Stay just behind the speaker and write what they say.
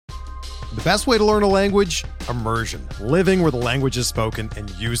The best way to learn a language? Immersion. Living where the language is spoken and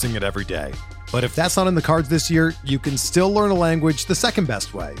using it every day. But if that's not in the cards this year, you can still learn a language the second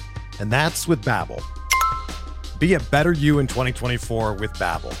best way, and that's with Babbel. Be a better you in 2024 with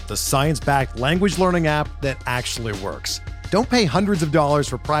Babbel, the science-backed language learning app that actually works. Don't pay hundreds of dollars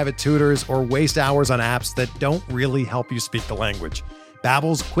for private tutors or waste hours on apps that don't really help you speak the language.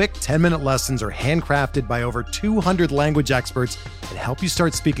 Babbel's quick 10-minute lessons are handcrafted by over 200 language experts and help you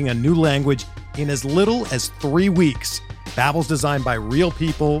start speaking a new language in as little as 3 weeks. Babbel's designed by real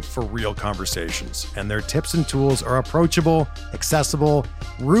people for real conversations, and their tips and tools are approachable, accessible,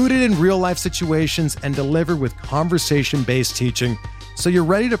 rooted in real-life situations, and delivered with conversation-based teaching, so you're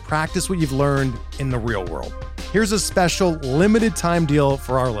ready to practice what you've learned in the real world. Here's a special limited-time deal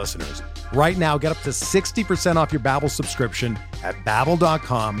for our listeners. Right now, get up to 60% off your Babbel subscription at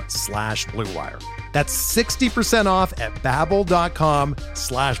babbel.com/Blue Wire. That's 60% off at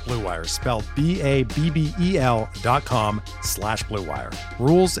babbel.com/Blue Wire, spelled BABBEL.com/Blue Wire.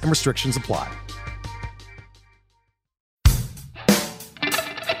 Rules and restrictions apply.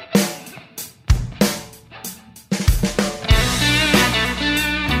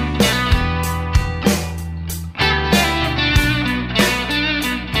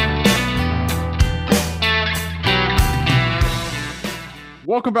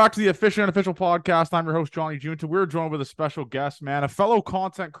 Welcome back to the Official and Unofficial Podcast. I'm your host, Johnny Junta. We're joined with a special guest, man, a fellow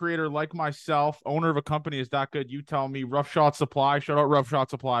content creator like myself, owner of a company is that good, you tell me, Rough Shot Supply. Shout out Rough Shot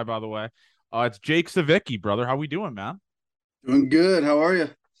Supply, by the way. It's Jake Savicki, brother. How we doing, man? Doing good. How are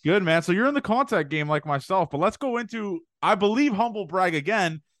you? Good, man. So you're in the content game like myself, but let's go into, I believe, humble brag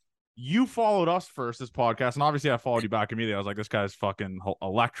again. You followed us first, this podcast, and obviously I followed you back immediately. I was like, this guy's fucking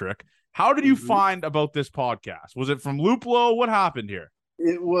electric. How did you find about this podcast? Was it from Luplo? What happened here?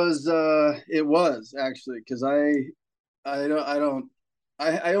 It was actually, because I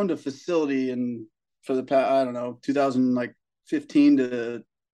owned a facility for the past, I don't know, 2015 to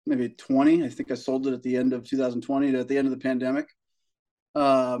maybe 20. I think I sold it at the end of 2020 at the end of the pandemic.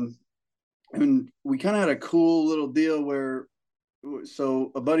 And we kind of had a cool little deal where,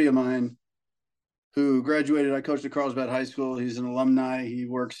 so a buddy of mine who graduated, I coached at Carlsbad High School. He's an alumni. He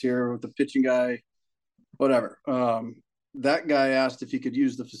works here with the pitching guy, whatever. That guy asked if he could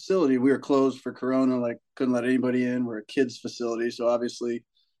use the facility. We were closed for Corona, like couldn't let anybody in. We're a kids facility, so obviously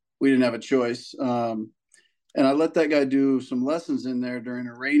we didn't have a choice. And I let that guy do some lessons in there during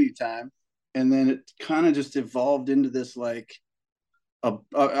a rainy time. And then it kind of just evolved into this, over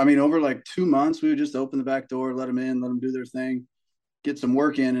like 2 months, we would just open the back door, let them in, let them do their thing, get some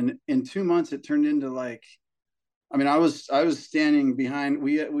work in. And in 2 months, it turned into I was standing behind,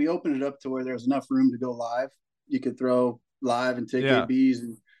 we opened it up to where there was enough room to go live. You could throw live and take ABs,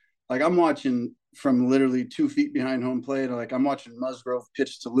 and I'm watching from literally 2 feet behind home plate. I'm watching Musgrove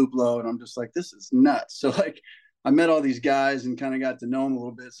pitch to Luplo, and I'm just like, this is nuts. So I met all these guys and kind of got to know them a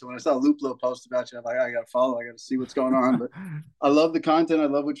little bit. So when I saw Luplo post about you, I'm like, I got to follow. I got to see what's going on. But I love the content. I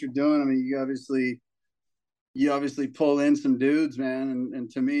love what you're doing. I mean, you obviously pull in some dudes, man. And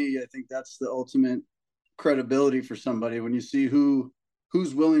to me, I think that's the ultimate credibility for somebody when you see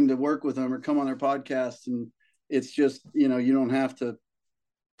who's willing to work with them or come on their podcast. And it's just, you don't have to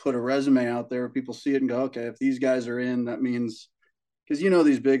put a resume out there. People see it and go, okay, if these guys are in, that means, because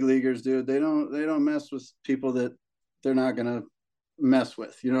these big leaguers, dude, they don't mess with people that they're not gonna mess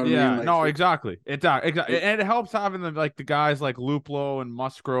with. You know what I mean? No, exactly. Exactly. And it helps having the guys like Luplo and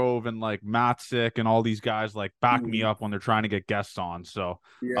Musgrove and like Matzik and all these guys back me up when they're trying to get guests on. So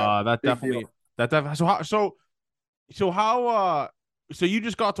So you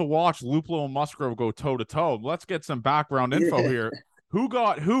just got to watch Luplo and Musgrove go toe to toe. Let's get some background info here. Who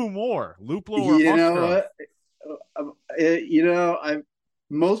got who more, Luplo or Musgrove? I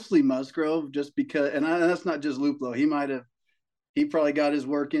mostly Musgrove, just because, and that's not just Luplo. He probably got his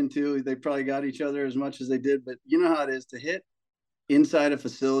work in too. They probably got each other as much as they did. But you know how it is to hit inside a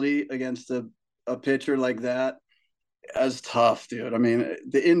facility against a pitcher like that. That's tough, dude. I mean,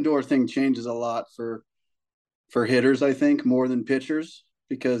 the indoor thing changes a lot for hitters, I think, more than pitchers,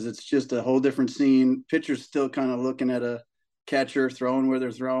 because it's just a whole different scene. Pitchers still kind of looking at a catcher throwing where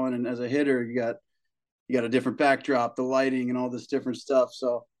they're throwing, and as a hitter, you got a different backdrop, the lighting, and all this different stuff.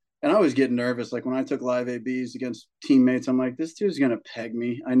 So, and I always get nervous. Like when I took live ABs against teammates, I'm like, this dude's gonna peg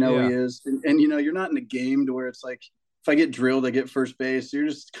me. I know he is, and you're not in a game to where it's like, if I get drilled, I get first base. So you're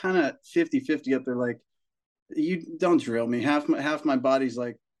just kind of 50-50 up there. Like, you don't drill me. Half my body's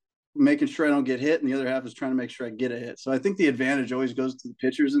like making sure I don't get hit, and the other half is trying to make sure I get a hit. So I think the advantage always goes to the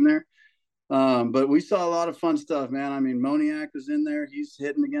pitchers in there. But we saw a lot of fun stuff, man. I mean, Moniak was in there. He's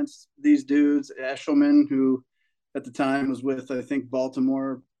hitting against these dudes. Eshelman, who at the time was with, I think,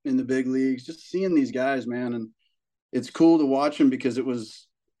 Baltimore, in the big leagues, just seeing these guys, man. And it's cool to watch them because it was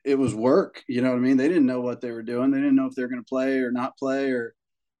work. You know what I mean? They didn't know what they were doing. They didn't know if they're going to play or not play or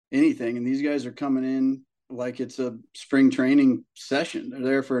anything. And these guys are coming in like it's a spring training session. They're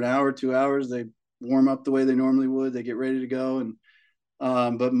there for an hour, 2 hours. They warm up the way they normally would. They get ready to go.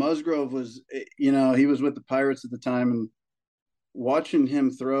 And but Musgrove was, you know, he was with the Pirates at the time, and watching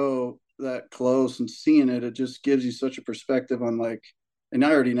him throw that close and seeing it, it just gives you such a perspective on like, and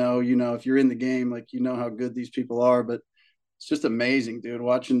I already know, you know, if you're in the game, like, you know how good these people are, but it's just amazing, dude,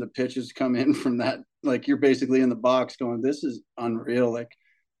 watching the pitches come in from that. Like, you're basically in the box going, this is unreal. Like,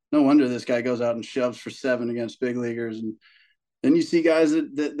 no wonder this guy goes out and shoves for 7 against big leaguers. And then you see guys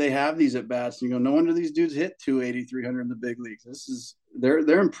that they have these at bats, and you go, no wonder these dudes hit 280, 300 in the big leagues. This is, they're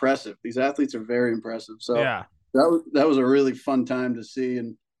impressive. These athletes are very impressive. So Yeah. that was a really fun time to see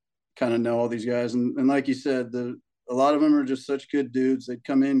and kind of know all these guys. And like you said, a lot of them are just such good dudes. They'd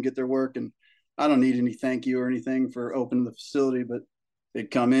come in, get their work, and I don't need any thank you or anything for opening the facility, but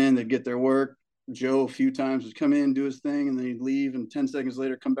they'd come in, they'd get their work. Joe a few times would come in, do his thing, and then he'd leave, and 10 seconds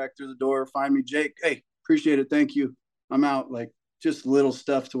later come back through the door, find me, Jake, hey, appreciate it, thank you, I'm out. Like, just little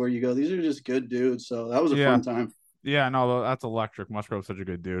stuff to where you go, these are just good dudes. So that was a fun time. Yeah, no, that's electric. Musgrove's such a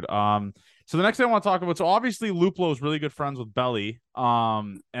good dude. So the next thing I want to talk about, so obviously Luplow is really good friends with Belly.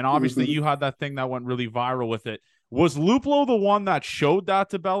 And obviously you had that thing that went really viral with it. Was Luplow the one that showed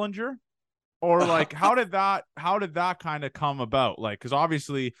that to Bellinger? Or like, how did that kind of come about? Like, because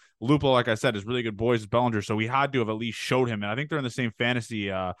obviously Luplow, like I said, is really good boys with Bellinger, so we had to have at least showed him. And I think they're in the same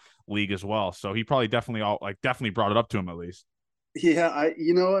fantasy league as well. So he probably definitely brought it up to him at least. Yeah,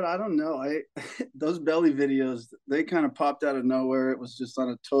 you know what? I don't know. Those Belly videos, they kind of popped out of nowhere. It was just on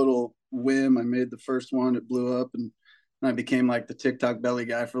a total whim. I made the first one, it blew up, and I became like the TikTok Belly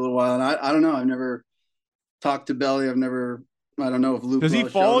guy for a little while. And I don't know. I've never talked to Belly. I don't know if Luke does he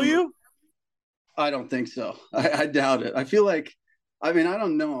follow you? I don't think so. I doubt it. I feel like, I mean, I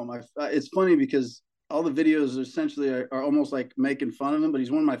don't know him. It's funny because all the videos essentially are almost like making fun of him, but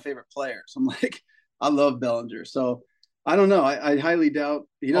he's one of my favorite players. I'm like, I love Bellinger. So I don't know. I highly doubt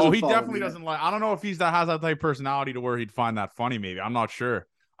he doesn't. Oh, he definitely doesn't like. I don't know if has that type of personality to where he'd find that funny. Maybe I'm not sure.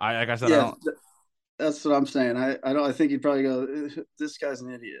 Like I said, yeah, I don't. That's what I'm saying. I think he'd probably go, this guy's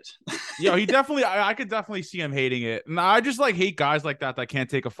an idiot. Yeah, he definitely. I could definitely see him hating it, and I just like hate guys like that can't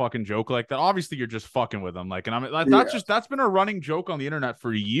take a fucking joke like that. Obviously, you're just fucking with them. Like, and that's been a running joke on the internet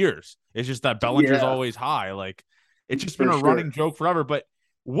for years. It's just that Bellinger's always high. Like, it's just been a running joke forever. But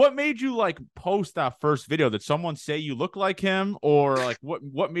what made you like post that first video? Did someone say you look like him, or like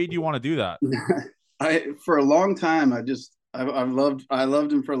what made you want to do that? For a long time, I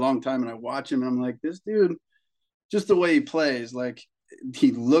loved him for a long time, and I watch him and I'm like, this dude, just the way he plays, like,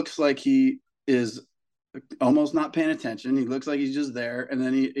 he looks like he is almost not paying attention. He looks like he's just there. And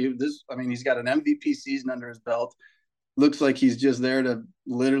then he's got an MVP season under his belt. Looks like he's just there to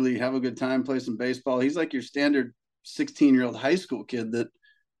literally have a good time, play some baseball. He's like your standard 16-year-old high school kid that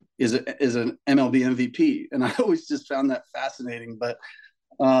is an MLB MVP. And I always just found that fascinating. But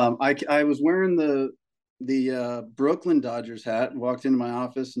I was wearing the Brooklyn Dodgers hat, walked into my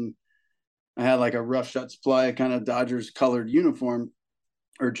office, and I had like a rough shot supply kind of Dodgers colored uniform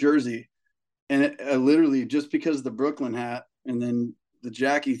or jersey. And it literally, just because of the Brooklyn hat and then the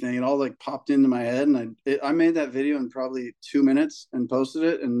Jackie thing, it all like popped into my head. And I made that video in probably 2 minutes and posted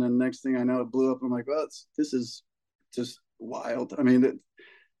it. And then next thing I know, it blew up. I'm like, well, this is just wild. I mean,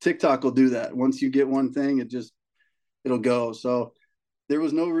 TikTok will do that. Once you get one thing, it'll go. So there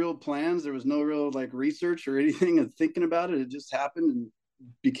was no real plans. There was no real like research or anything of thinking about it. It just happened and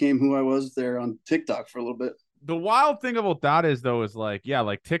became who I was there on TikTok for a little bit. The wild thing about that is like, yeah,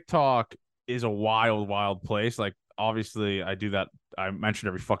 like TikTok is a wild place. Like, obviously I do that. I mentioned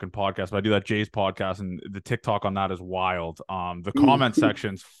every fucking podcast, but I do that Jay's podcast, and the TikTok on that is wild. The comment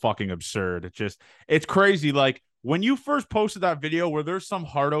section's fucking absurd. It's crazy. Like, when you first posted that video, where there's some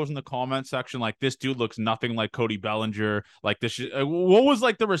hardos in the comment section, like, this dude looks nothing like Cody Bellinger. Like, what was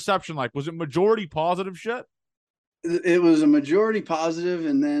like the reception like? Was it majority positive shit? It was a majority positive,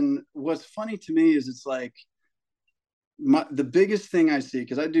 and then what's funny to me is it's like the biggest thing I see,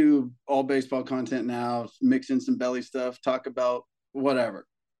 because I do all baseball content now, mix in some Belly stuff, talk about whatever.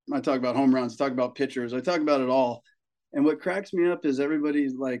 I talk about home runs, talk about pitchers, I talk about it all. And what cracks me up is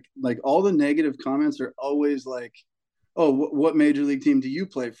everybody's like all the negative comments are always like, oh, what major league team do you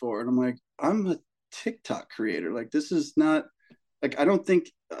play for? And I'm like, I'm a TikTok creator. Like, this is not like, I don't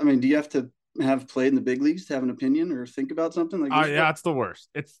think, I mean, do you have to have played in the big leagues to have an opinion or think about something like yeah, it's the worst.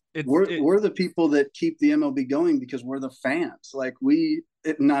 We're the people that keep the MLB going because we're the fans. Like,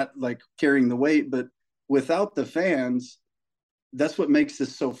 not like carrying the weight, but without the fans, that's what makes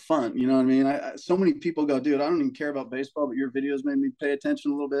this so fun. You know what I mean? So many people go, dude, I don't even care about baseball, but your videos made me pay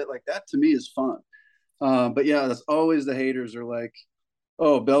attention a little bit. Like that to me is fun. But yeah, that's always the haters are like,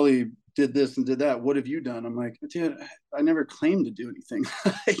 oh, Belly did this and did that. What have you done? I'm like, dude, I never claimed to do anything.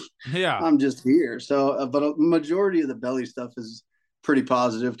 Yeah. I'm just here. So, but a majority of the Belly stuff is pretty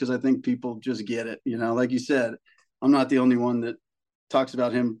positive because I think people just get it. You know, like you said, I'm not the only one that talks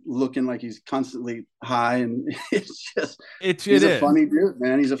about him looking like he's constantly high, and it's just he's a funny dude,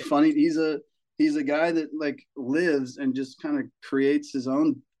 man. He's a guy that like lives and just kind of creates his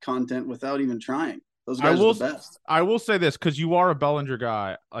own content without even trying. Those guys are the best. I will say this because you are a Bellinger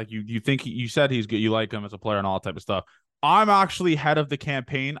guy. Like you think you said he's good. You like him as a player and all that type of stuff. I'm actually head of the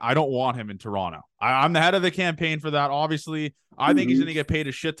campaign. I don't want him in Toronto. I'm the head of the campaign for that. Obviously, I think he's going to get paid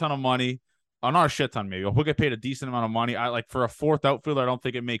a shit ton of money. Not a shit ton, maybe. He'll get paid a decent amount of money. I like for a fourth outfielder, I don't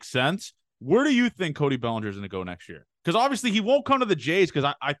think it makes sense. Where do you think Cody Bellinger is going to go next year? Because obviously he won't come to the Jays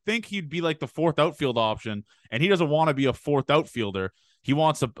because I think he'd be like the fourth outfield option, and he doesn't want to be a fourth outfielder. He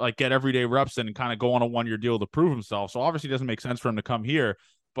wants to like get everyday reps and kind of go on a 1-year deal to prove himself. So obviously it doesn't make sense for him to come here.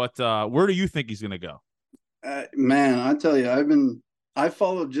 But where do you think he's going to go? Man, I tell you, I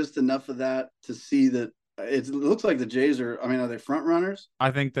followed just enough of that to see that it looks like the Jays are they front runners?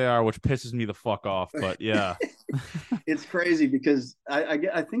 I think they are, which pisses me the fuck off. But yeah, it's crazy because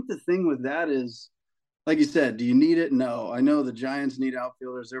I think the thing with that is, like you said, do you need it? No. I know the Giants need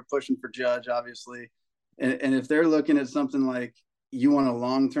outfielders. They're pushing for Judge, obviously. And if they're looking at something like you want a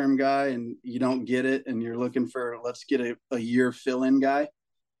long-term guy and you don't get it and you're looking for, let's get a year fill-in guy,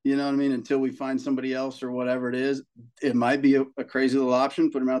 you know what I mean? Until we find somebody else or whatever it is, it might be a crazy little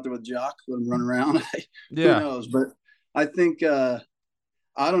option. Put him out there with Jock, let him run around. Who knows? But I think, I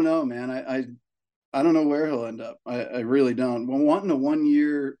don't know, man. I don't know where he'll end up. I really don't. Well, wanting a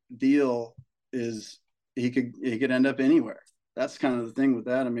 1-year deal is he could end up anywhere. That's kind of the thing with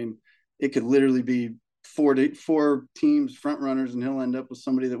that. I mean, it could literally be four teams front runners and he'll end up with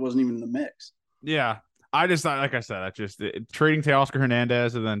somebody that wasn't even in the mix. Yeah. I just thought, like I said, trading Teoscar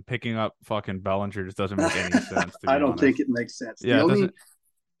Hernandez and then picking up fucking Bellinger just doesn't make any sense. I don't think it makes sense. Yeah,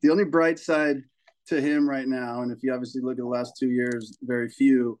 the only bright side to him right now, and if you obviously look at the last 2 years, very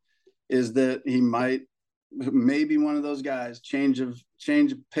few, is that he might be one of those guys, change of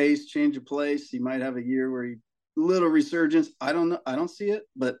pace, change of place. He might have a year where little resurgence. I don't know. I don't see it,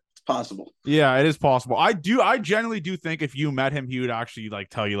 but it's possible. Yeah, it is possible. I genuinely do think if you met him, he would actually like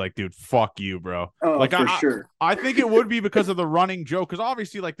tell you like, dude, fuck you, bro. Oh, like for sure. I think it would be because of the running joke. Because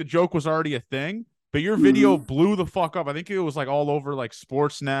obviously like the joke was already a thing, but your video blew the fuck up. I think it was like all over like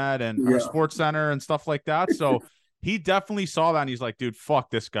Sportsnet and Sports Center and stuff like that. So he definitely saw that and he's like, dude,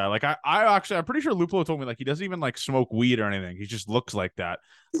 fuck this guy. Like I'm pretty sure Luplo told me like he doesn't even like smoke weed or anything. He just looks like that.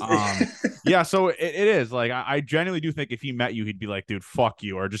 Yeah, so it is like I genuinely do think if he met you, he'd be like, dude, fuck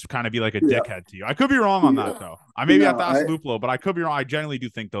you, or just kind of be like a dickhead to you. I could be wrong on that though. I maybe have to ask Luplo, but I could be wrong. I genuinely do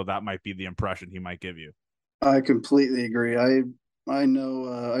think though that might be the impression he might give you. I completely agree. I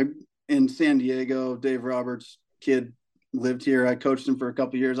know in San Diego, Dave Roberts' kid lived here. I coached him for a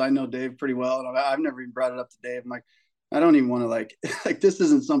couple of years. I know Dave pretty well. And I've never even brought it up to Dave. I'm like, I don't even want to like this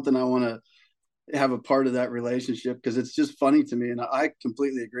isn't something I want to have a part of that relationship because it's just funny to me. And I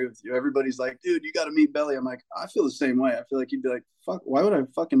completely agree with you. Everybody's like, dude, you got to meet Belly. I'm like, I feel the same way. I feel like he'd be like, fuck, why would I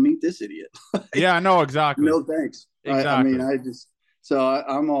fucking meet this idiot? Yeah, no, exactly. No, thanks. Exactly.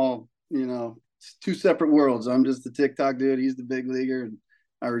 I'm all, two separate worlds. I'm just the TikTok dude. He's the big leaguer and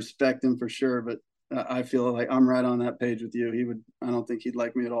I respect him for sure. But I feel like I'm right on that page with you. I don't think he'd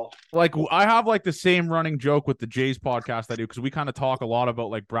like me at all. Like I have like the same running joke with the Jays podcast I do because we kind of talk a lot about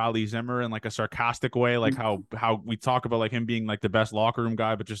like Bradley Zimmer in like a sarcastic way, like how we talk about like him being like the best locker room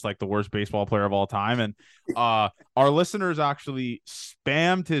guy, but just like the worst baseball player of all time. And our listeners actually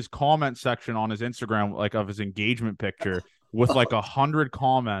spammed his comment section on his Instagram, like of his engagement picture with like 100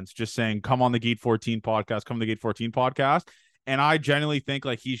 comments just saying, come on the Gate 14 podcast, come to the Gate 14 podcast. And I genuinely think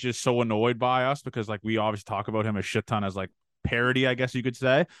like he's just so annoyed by us because like we obviously talk about him a shit ton as like parody, I guess you could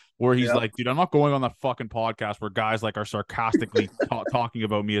say, where he's like, dude, I'm not going on that fucking podcast where guys like are sarcastically talking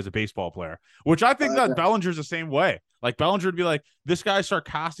about me as a baseball player, which I think that Bellinger's the same way. Like Bellinger would be like, this guy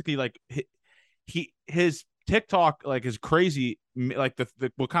sarcastically, like his TikTok like is crazy. Like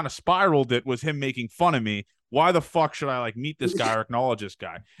the what kind of spiraled it was him making fun of me. Why the fuck should I like meet this guy or acknowledge this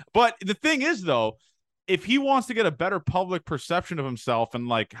guy? But the thing is though, if he wants to get a better public perception of himself and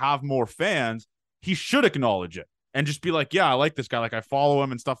like have more fans, he should acknowledge it and just be like, yeah, I like this guy. Like I follow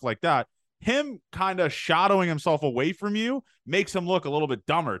him and stuff like that. Him kind of shadowing himself away from you makes him look a little bit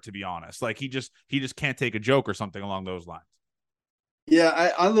dumber, to be honest. Like he just can't take a joke or something along those lines.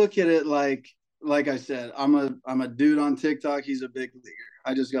 Yeah. I look at it like like I said, I'm a dude on TikTok. He's a big leaguer.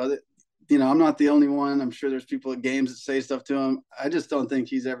 I just go, I'm not the only one. I'm sure there's people at games that say stuff to him. I just don't think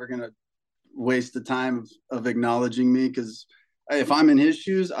he's ever going to waste the time of acknowledging me, because if I'm in his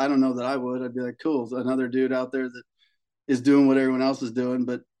shoes, I don't know that I would. I'd be like, cool, another dude out there that is doing what everyone else is doing,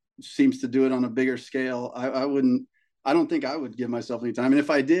 but seems to do it on a bigger scale. I wouldn't. I don't think I would give myself any time. And if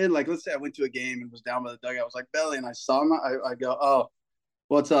I did, like, let's say I went to a game and was down by the dugout, I was like Belly, and I saw him, I go, oh,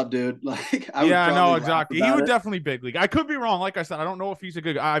 what's up, dude? Like, I would Yeah, no, probably exactly. He would definitely big league. I could be wrong. Like I said, I don't know if he's a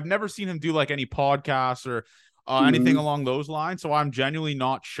good guy. I've never seen him do like any podcasts or anything along those lines. So I'm genuinely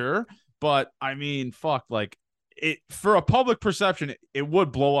not sure. But I mean, fuck, like it for a public perception, it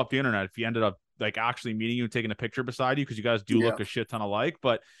would blow up the internet if he ended up like actually meeting you and taking a picture beside you, because you guys do look a shit ton alike.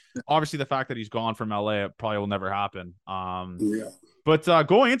 But obviously the fact that he's gone from LA, it probably will never happen. But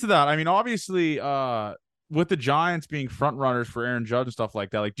going into that, I mean, obviously with the Giants being front runners for Aaron Judge and stuff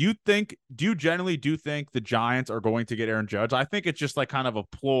like that, like, do you generally think the Giants are going to get Aaron Judge? I think it's just like kind of a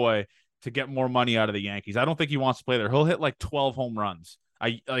ploy to get more money out of the Yankees. I don't think he wants to play there. He'll hit like 12 home runs.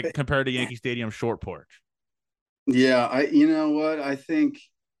 Compared to Yankee Stadium short porch. Yeah, you know what? I think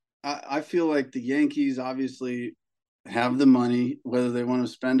I feel like the Yankees obviously have the money, whether they want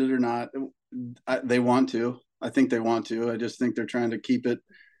to spend it or not. They want to. I think they want to. I just think they're trying to keep it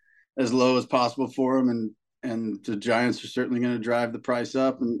as low as possible for them, and the Giants are certainly going to drive the price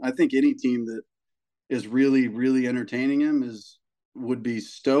up. And I think any team that is really, really entertaining him would be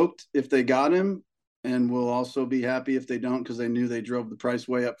stoked if they got him, and will also be happy if they don't, because they knew they drove the price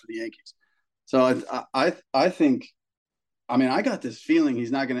way up for the Yankees. So I think, I mean, I got this feeling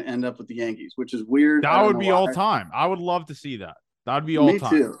he's not going to end up with the Yankees, which is weird. That would be all time. I would love to see that. That would be all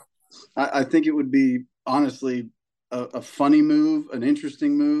time. Me too. I think it would be, honestly, a funny move, an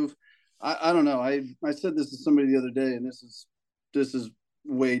interesting move. I don't know. I said this to somebody the other day, and this is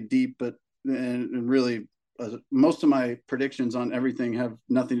way deep, but and really most of my predictions on everything have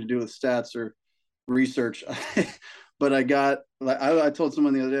nothing to do with stats or research. But I told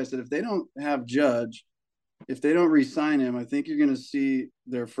someone the other day, I said, if they don't have Judge, if they don't re-sign him, I think you're going to see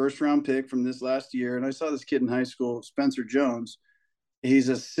their first round pick from this last year. And I saw this kid in high school, Spencer Jones. He's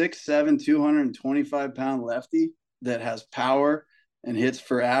a 6'7", 225-pound lefty that has power and hits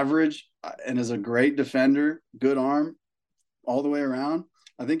for average and is a great defender, good arm all the way around.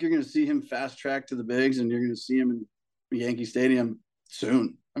 I think you're going to see him fast track to the bigs, and you're going to see him in Yankee Stadium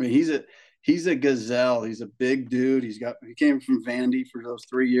soon. I mean, he's a gazelle. He's a big dude. He came from Vandy for those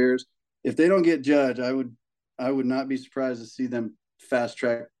 3 years. If they don't get Judge, I would not be surprised to see them fast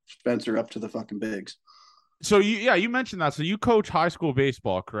track Spencer up to the fucking bigs. So you mentioned that. So you coach high school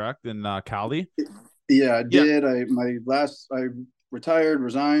baseball, correct? In Cali? Yeah, I did. I retired,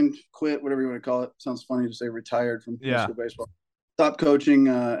 resigned, quit, whatever you want to call it. Sounds funny to say retired from high school baseball. Stopped coaching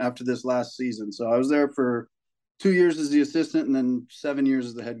after this last season. So I was there for 2 years as the assistant, and then 7 years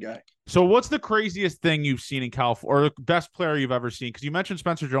as the head guy. So what's the craziest thing you've seen in California, or the best player you've ever seen? Because you mentioned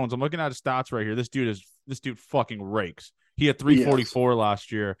Spencer Jones. I'm looking at his stats right here. This dude fucking rakes. He had 344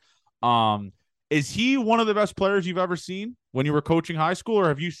 last year. Is he one of the best players you've ever seen when you were coaching high school, or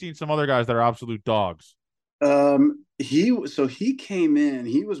have you seen some other guys that are absolute dogs? He came in.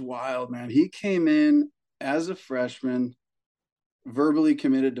 He was wild, man. He came in as a freshman, verbally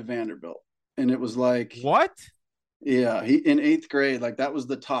committed to Vanderbilt, and it was like, what? Yeah, he in 8th grade, like that was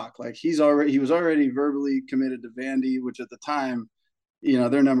the talk. Like he was already verbally committed to Vandy, which at the time,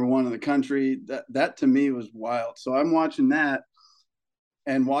 they're number 1 in the country. That to me was wild. So I'm watching that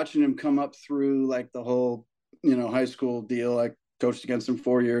and watching him come up through like the whole, high school deal. I coached against him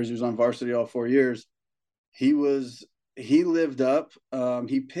 4 years. He was on varsity all 4 years. He lived up.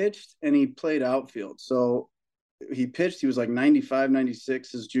 He pitched and he played outfield. So he pitched. He was like 95,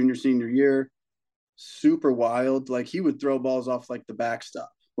 96 his junior, senior year. Super wild. Like he would throw balls off like the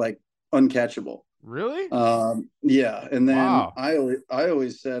backstop, like uncatchable. Really? Yeah. And then I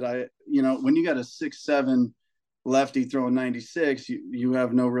always said, when you got a 6'7" lefty throwing 96, you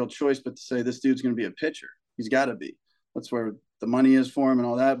have no real choice but to say this dude's going to be a pitcher. He's got to be. That's where the money is for him and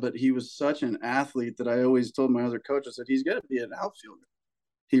all that. But he was such an athlete that I always told my other coach, I said, he's got to be an outfielder.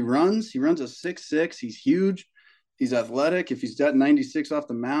 He runs a 6'6". He's huge. He's athletic. If he's got 96 off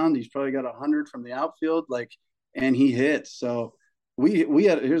the mound, he's probably got 100 from the outfield. And he hits. So we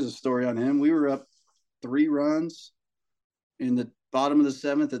had, here's a story on him. We were up 3 runs in the bottom of the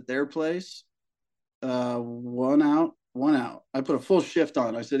 7th at their place. 1 out. I put a full shift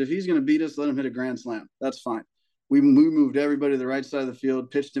on. I said, if he's going to beat us, let him hit a grand slam. That's fine. We moved everybody to the right side of the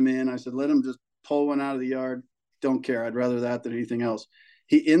field, pitched him in. I said, let him just pull one out of the yard. Don't care. I'd rather that than anything else.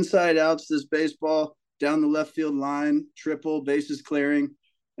 He inside outs this baseball down the left field line, triple, bases clearing.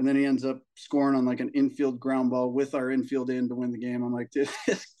 And then he ends up scoring on like an infield ground ball with our infield in to win the game. I'm like, dude,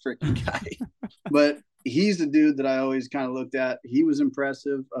 this freaking guy. But he's the dude that I always kind of looked at. He was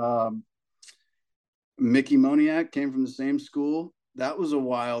impressive. Mickey Moniak came from the same school. That was a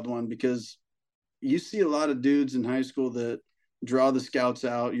wild one because you see a lot of dudes in high school that draw the scouts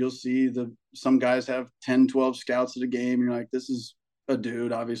out. You'll see some guys have 10, 12 scouts at a game. You're like, this is a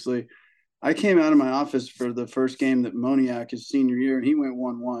dude, obviously. I came out of my office for the first game that Moniak, his senior year, and he went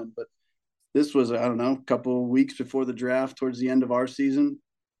 1-1. But this was, I don't know, a couple of weeks before the draft, towards the end of our season.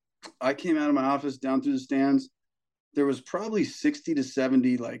 I came out of my office down through the stands. There was probably 60 to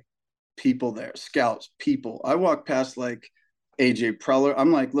 70 like people there, scouts, people. I walked past like AJ Preller.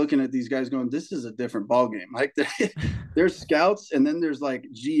 I'm like looking at these guys going, this is a different ball game. Like there's scouts, and then there's like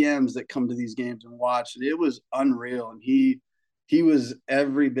GMs that come to these games and watch. And it was unreal. And he was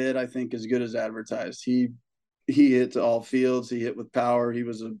every bit, I think, as good as advertised. He hit to all fields. He hit with power. He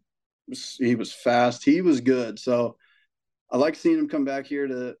was fast. He was good. So I like seeing him come back here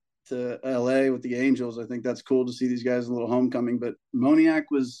to LA with the Angels. I think that's cool to see these guys a little homecoming. But Moniak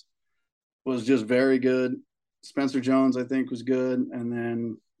was just very good. Spencer Jones, I think, was good. And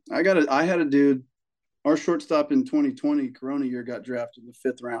then I had a dude, our shortstop in 2020 Corona year got drafted in the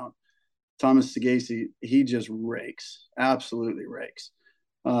 5th round. Thomas Sagasi, he just rakes, absolutely rakes.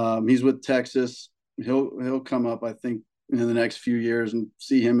 He's with Texas. He'll come up, I think, in the next few years and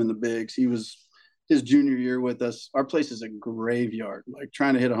see him in the bigs. He was his junior year with us. Our place is a graveyard. Like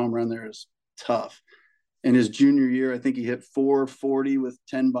trying to hit a home run there is tough. In his junior year, I think he hit 440 with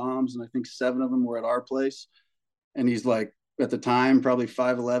 10 bombs, and I think 7 of them were at our place. And he's like, at the time, probably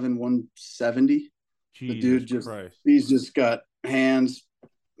 5'11", 170. The dude he's just got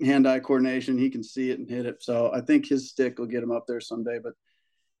hand-eye coordination. He can see it and hit it. So I think his stick will get him up there someday. But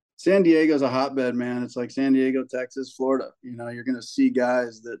San Diego's a hotbed, man. It's like San Diego, Texas, Florida. You know, you're going to see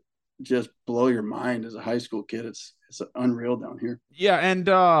guys that just blow your mind as a high school kid. It's unreal down here. Yeah. And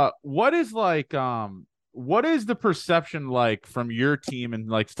what is the perception like from your team and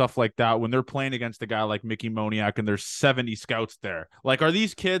like stuff like that when they're playing against a guy like Mickey Moniak and there's 70 scouts there? Like, are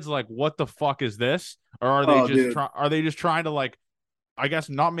these kids like, what the fuck is this? Or are they just trying to like, I guess,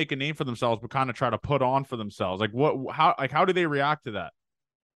 not make a name for themselves, but kind of try to put on for themselves? Like how do they react to that?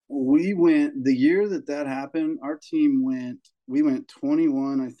 We went the year that happened. Our team we went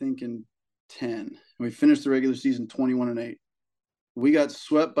 21, I think, and 10. We finished the regular season 21-8. We got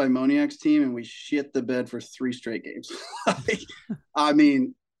swept by Moniak's team, and we shit the bed for 3 straight games. I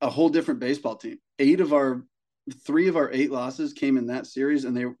mean, a whole different baseball team. 3 of our 8 losses came in that series,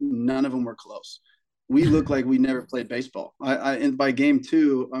 and none of them were close. We looked like we never played baseball. And by game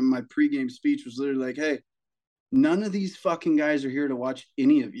 2, my pregame speech was literally like, hey, none of these fucking guys are here to watch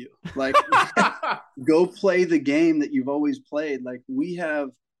any of you. Like, go play the game that you've always played. Like, we have,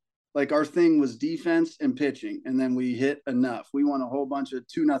 like, our thing was defense and pitching, and then we hit enough. We won a whole bunch of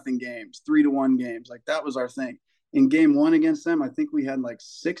 2-0 games, 3-1 games. Like, that was our thing. In game 1 against them, I think we had like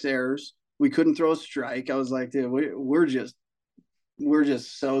 6 errors. We couldn't throw a strike. I was like, dude, we're just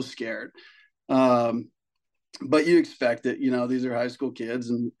so scared. But you expect it, you know, these are high school kids.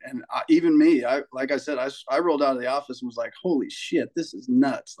 And even me, like I said, I rolled out of the office and was like, holy shit, this is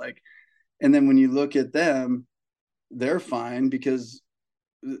nuts. Like, and then when you look at them, they're fine because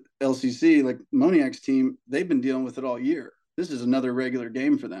LCC, like Moniak's team, they've been dealing with it all year. This is another regular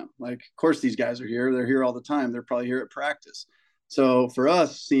game for them. Like, of course, these guys are here. They're here all the time. They're probably here at practice. So for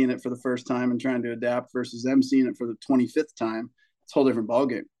us, seeing it for the first time and trying to adapt versus them seeing it for the 25th time, it's a whole different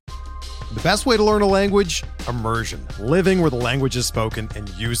ballgame. The best way to learn a language? Immersion. Living where the language is spoken and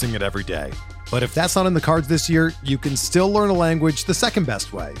using it every day. But if that's not in the cards this year, you can still learn a language the second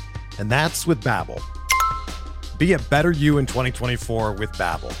best way. And that's with Babbel. Be a better you in 2024 with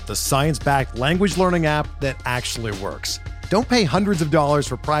Babbel, the science-backed language learning app that actually works. Don't pay hundreds of dollars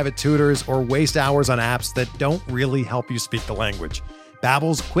for private tutors or waste hours on apps that don't really help you speak the language.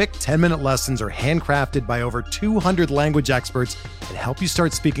 Babbel's quick 10-minute lessons are handcrafted by over 200 language experts that help you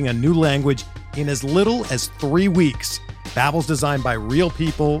start speaking a new language in as little as 3 weeks. Babbel's designed by real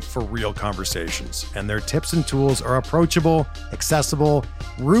people for real conversations, and their tips and tools are approachable, accessible,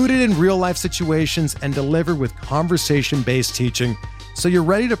 rooted in real-life situations, and delivered with conversation-based teaching, so you're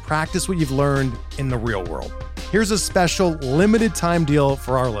ready to practice what you've learned in the real world. Here's a special limited-time deal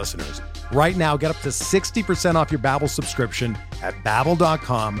for our listeners. Right now, get up to 60% off your Babbel subscription at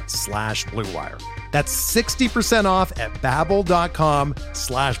babbel.com/BlueWire. That's 60% off at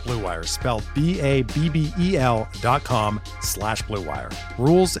babbel.com/BlueWire, spelled BABBEL.com/BlueWire.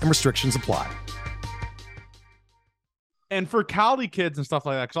 Rules and restrictions apply. And for Cali kids and stuff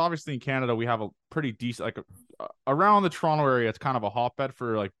like that, because obviously in Canada we have a pretty decent, like around the Toronto area, it's kind of a hotbed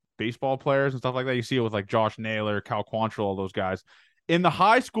for like baseball players and stuff like that. You see it with like Josh Naylor, Cal Quantrill, all those guys. In the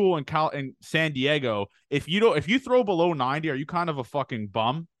high school in San Diego, if you throw below 90, are you kind of a fucking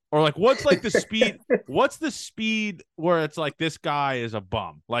bum? Or like what's like the speed? What's the speed where it's like this guy is a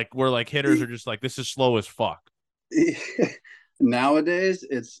bum? Like where like hitters are just like this is slow as fuck. Nowadays,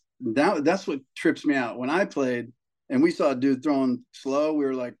 that's what trips me out. When I played and we saw a dude throwing slow, we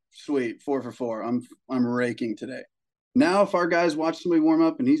were like, sweet, 4 for 4. I'm raking today. Now, if our guys watch somebody warm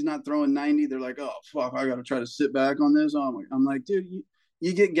up and he's not throwing 90, they're like, oh, fuck, I got to try to sit back on this. I'm like, dude,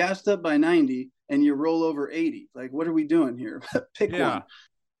 you get gassed up by 90 and you roll over 80. Like, what are we doing here? Pick one.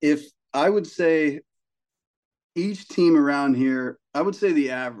 If I would say each team around here, I would say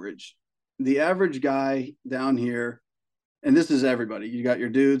the average guy down here, and this is everybody. You got your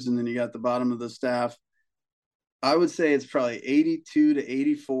dudes and then you got the bottom of the staff. I would say it's probably 82 to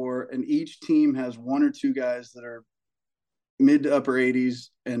 84, and each team has one or two guys that are mid to upper 80s,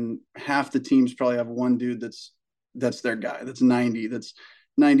 and half the teams probably have one dude that's their guy, that's 90, that's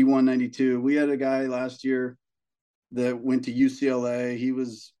 91, 92. We had a guy last year that went to UCLA. He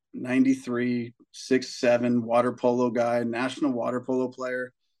was 93, 6'7", water polo guy, national water polo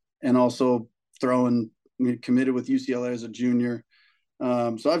player, and also committed with UCLA as a junior.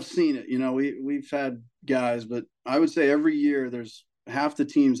 So I've seen it. We've had guys, but I would say every year there's half the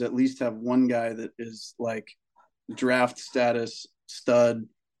teams at least have one guy that is like draft status stud,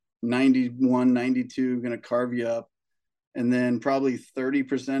 91, 92, going to carve you up. And then probably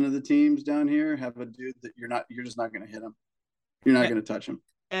 30% of the teams down here have a dude that you're just not going to hit him. You're not going to touch him.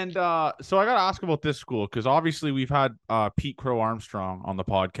 And so I got to ask about this school, because obviously we've had Pete Crow Armstrong on the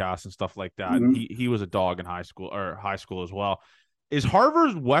podcast and stuff like that. Mm-hmm. And he was a dog in high school as well. Is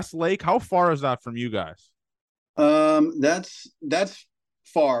Harvard's Westlake, how far is that from you guys? That's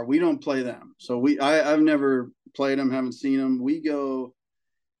far. We don't play them. So I've never played them, haven't seen them. We go,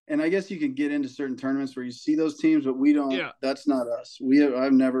 and I guess you can get into certain tournaments where you see those teams, but we don't. Yeah. That's not us.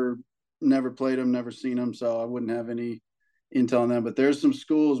 I've never played them, never seen them, so I wouldn't have any intel on them. But there's some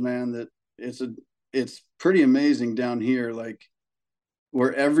schools, man, that it's pretty amazing down here, like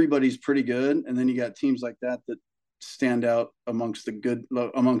where everybody's pretty good, and then you got teams like that stand out amongst the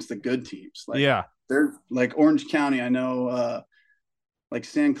good teams. Like, yeah, they're like Orange County. I know, like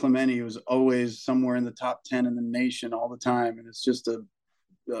San Clemente was always somewhere in the top 10 in the nation all the time, and it's just a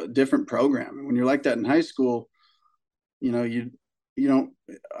different program. And when you're like that in high school, you don't.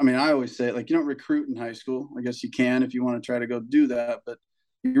 I mean, I always say, like, you don't recruit in high school. I guess you can if you want to try to go do that, but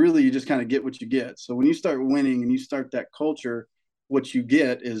you just kind of get what you get. So when you start winning and you start that culture, what you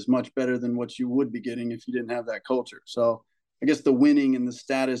get is much better than what you would be getting if you didn't have that culture. So I guess the winning and the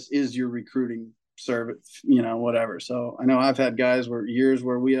status is your recruiting service, whatever. So I know I've had years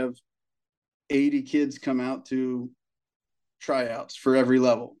where we have 80 kids come out to tryouts for every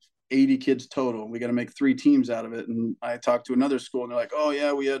level, 80 kids total. We got to make 3 teams out of it. And I talked to another school and they're like, oh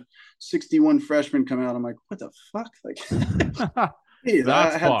yeah, we had 61 freshmen come out. I'm like, what the fuck? Like, hey,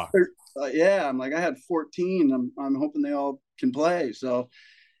 that's fucked. I'm like, I had 14. I'm hoping they all can play. So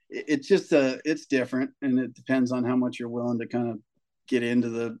it's just it's different, and it depends on how much you're willing to kind of get into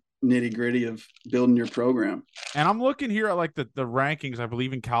the nitty gritty of building your program. And I'm looking here at like the rankings, I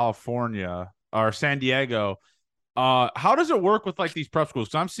believe in California or San Diego. How does it work with like these prep schools?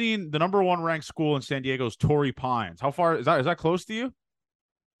 Because I'm seeing the number 1 ranked school in San Diego is Torrey Pines. How far is that close to you?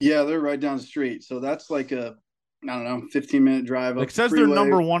 Yeah, they're right down the street. So that's like a, I don't know, 15-minute drive. It says they're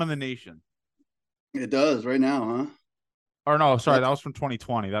number 1 in the nation. It does right now, huh? Or no, sorry, that was from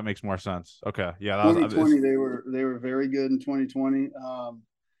 2020. That makes more sense. Okay, yeah, that 2020 they were very good in 2020.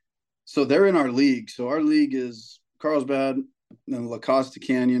 So they're in our league. So our league is Carlsbad and La Costa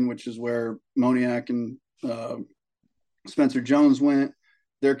Canyon, which is where Moniak and Spencer Jones went.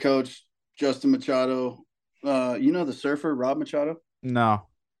 Their coach Justin Machado. The surfer Rob Machado? No.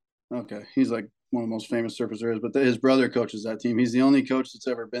 Okay, he's like one of the most famous surfers there is, but his brother coaches that team. He's the only coach that's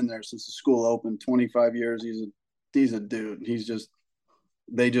ever been there since the school opened, 25 years. He's a dude.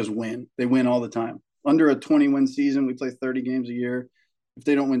 They just win. They win all the time. Under a 20-win season, we play 30 games a year. If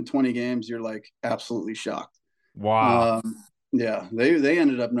they don't win 20 games, you're like absolutely shocked. Wow. Yeah, they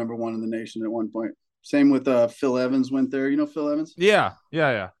ended up number 1 in the nation at one point. Same with Phil Evans went there. You know Phil Evans? Yeah.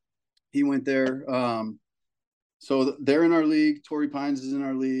 He went there. So they're in our league. Torrey Pines is in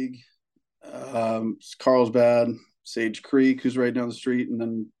our league. Carlsbad, Sage Creek, who's right down the street, and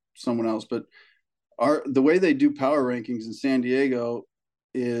then someone else. But the way they do power rankings in San Diego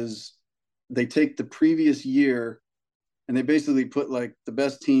is they take the previous year and they basically put like the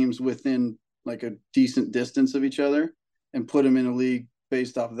best teams within like a decent distance of each other and put them in a league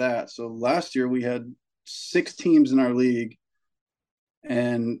based off that. So last year we had 6 teams in our league,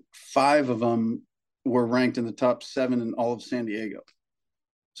 and 5 of them were ranked in the top 7 in all of San Diego.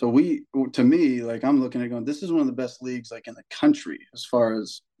 So to me, like, I'm looking at going, this is one of the best leagues like in the country as far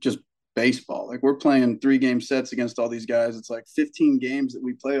as just baseball. Like, we're playing 3-game sets against all these guys. It's like 15 games that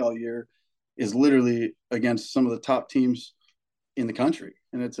we play all year is literally against some of the top teams in the country.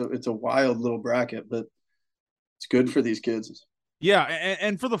 And it's a wild little bracket, but it's good for these kids. Yeah,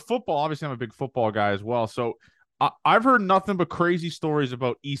 and for the football, obviously I'm a big football guy as well. So I've heard nothing but crazy stories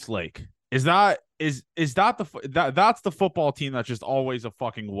about Eastlake. Is that that's the football team that's just always a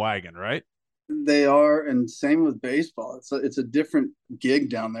fucking wagon, right? They are, and same with baseball. It's a different gig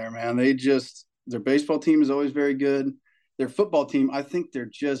down there, man. Their baseball team is always very good. Their football team, I think they're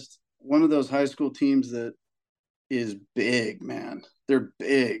just one of those high school teams that is big, man. They're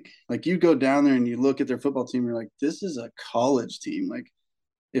big. Like, you go down there and you look at their football team, you're like, this is a college team. Like,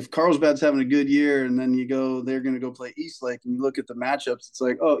 if Carlsbad's having a good year and then they're going to go play Eastlake, and you look at the matchups, it's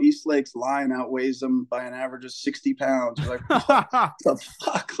like, oh, Eastlake's line outweighs them by an average of 60 pounds. You're like, what the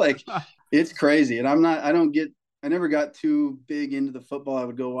fuck? Like, it's crazy. And I never got too big into the football. I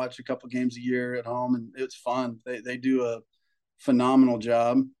would go watch a couple games a year at home, and it's fun. They do a phenomenal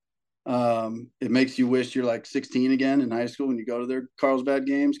job. It makes you wish you're like 16 again in high school when you go to their Carlsbad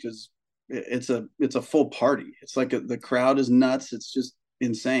games, because it's a full party. It's like the crowd is nuts. It's just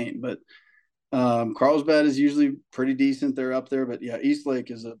insane. But Carlsbad is usually pretty decent. They're up there. But yeah,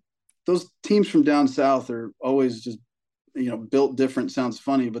 Eastlake those teams from down south are always just, built different. Sounds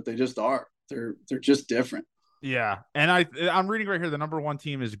funny, but they just are. They're just different. Yeah, and I'm reading right here. The number 1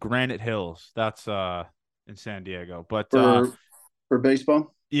 team is Granite Hills. That's in San Diego. But for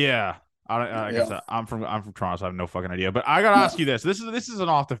baseball, yeah. I guess I'm from Toronto, so I have no fucking idea. But I gotta ask you this. This is an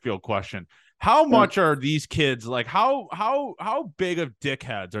off the field question. How much are these kids, like, how big of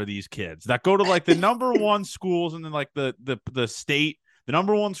dickheads are these kids that go to like the number 1 schools and then like the state, the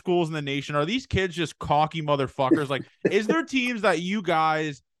number 1 schools in the nation? Are these kids just cocky motherfuckers? Like, is there teams that you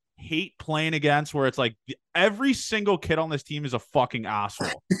guys hate playing against where it's like every single kid on this team is a fucking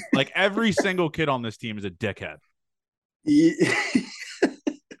asshole? Like, every single kid on this team is a dickhead.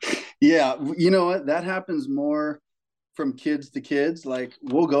 Yeah, you know what? That happens more from kids to kids. Like,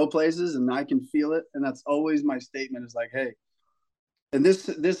 we'll go places and I can feel it, and that's always my statement is like, hey, and this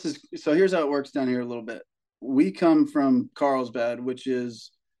is, so here's how it works down here a little bit. We come from Carlsbad, which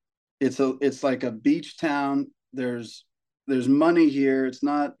is it's like a beach town. There's money here. It's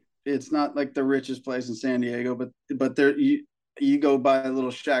not like the richest place in San Diego, but there you go buy a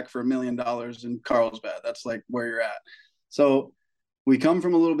little shack for $1 million in Carlsbad. That's like where you're at. So we come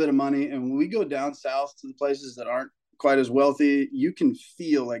from a little bit of money, and when we go down south to the places that aren't quite as wealthy, you can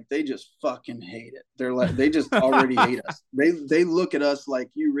feel like they just fucking hate it. They're like, they just already hate us. They look at us like,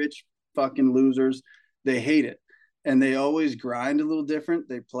 you rich fucking losers. They hate it. And they always grind a little different.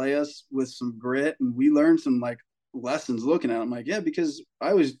 They play us with some grit, and we learn some like lessons looking at them. Like, yeah, because I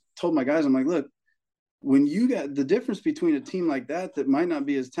always told my guys, I'm like, look, when you got the difference between a team like that might not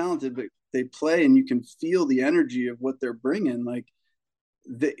be as talented, but they play and you can feel the energy of what they're bringing. Like,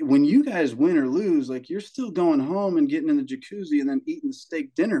 when you guys win or lose, like, you're still going home and getting in the jacuzzi and then eating the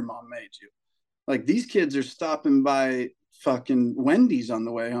steak dinner mom made you. Like, these kids are stopping by fucking Wendy's on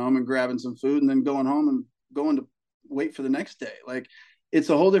the way home and grabbing some food and then going home and going to wait for the next day. Like,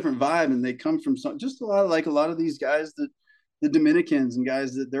 it's a whole different vibe, and they come from just a lot of these guys, that the Dominicans and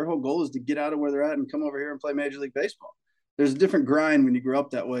guys that their whole goal is to get out of where they're at and come over here and play Major League Baseball. There's a different grind when you grow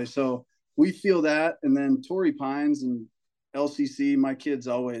up that way. So we feel that. And then Torrey Pines and LCC, my kids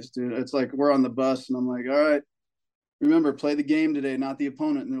always do. It's like we're on the bus and I'm like, all right, remember, play the game today, not the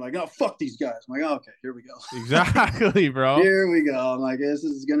opponent. And they're like, oh, fuck these guys. I'm like, oh, okay, here we go. Exactly, bro. Here we go. I'm like, this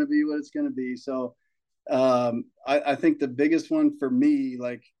is going to be what it's going to be. So I think the biggest one for me,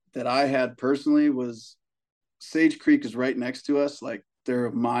 like, that I had personally, was Sage Creek is right next to us. Like, they're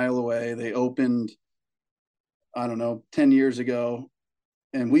a mile away. They opened, I don't know, 10 years ago.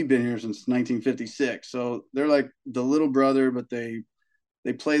 And we've been here since 1956. So they're like the little brother, but they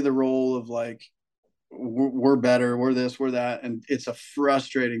play the role of like, we're better, we're this, we're that. And it's a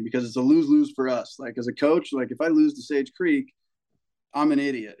frustrating, because it's a lose-lose for us. Like, as a coach, like, if I lose to Sage Creek, I'm an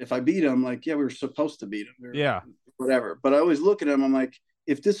idiot. If I beat them, like, yeah, we were supposed to beat them. Yeah. Whatever. But I always look at them, I'm like,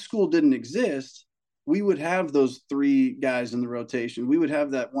 if this school didn't exist, we would have those 3 guys in the rotation. We would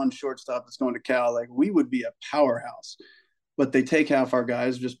have that one shortstop that's going to Cal. Like, we would be a powerhouse. But they take half our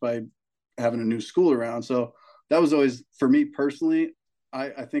guys just by having a new school around. So that was always, for me personally,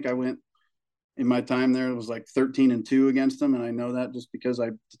 I think I went, in my time there, it was like 13-2 against them. And I know that just because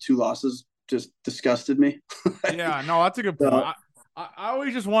the 2 losses just disgusted me. Yeah, no, that's a good point. I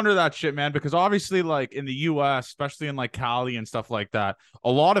always just wonder that shit, man, because obviously, like in the U.S., especially in like Cali and stuff like that,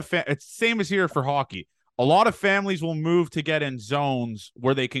 a lot of it's same as here for hockey. A lot of families will move to get in zones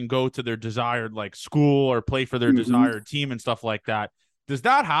where they can go to their desired like school or play for their desired team and stuff like that. Does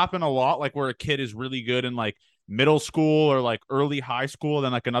that happen a lot? Like where a kid is really good in like middle school or like early high school,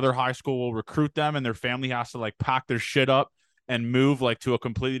 then like another high school will recruit them and their family has to like pack their shit up and move like to a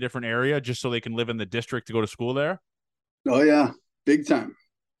completely different area just so they can live in the district to go to school there? Oh yeah, big time,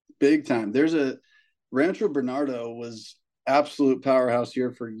 big time. There's a Rancho Bernardo was absolute powerhouse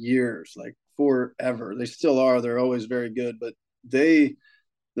here for years, like forever. They still are. They're always very good, but they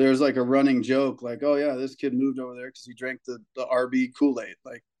there's like a running joke, like, oh yeah, this kid moved over there because he drank the RB Kool-Aid.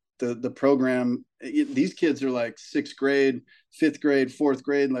 Like the program, these kids are like sixth grade, fifth grade, fourth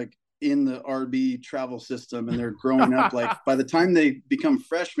grade, like in the RB travel system, and they're growing up. Like by the time they become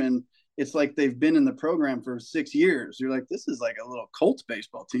freshmen, it's like they've been in the program for 6 years. You're like, this is like a little Colts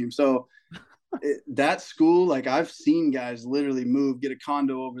baseball team. So that school, like I've seen guys literally move, get a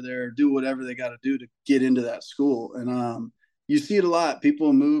condo over there, do whatever they got to do to get into that school. And you see it a lot.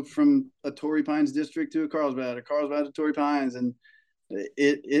 People move from a Torrey Pines district to a Carlsbad to Torrey Pines, and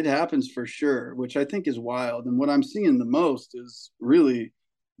it happens for sure, which I think is wild. And what I'm seeing the most is really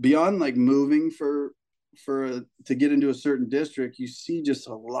beyond like moving to get into a certain district. You see just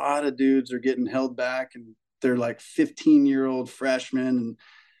a lot of dudes are getting held back, and they're like 15-year-old freshmen,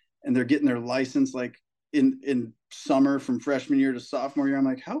 and they're getting their license like in summer from freshman year to sophomore year. I'm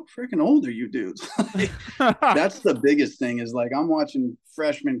like, how freaking old are you dudes? Like, that's the biggest thing is like, I'm watching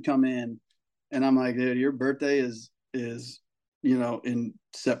freshmen come in and I'm like, dude, your birthday is, in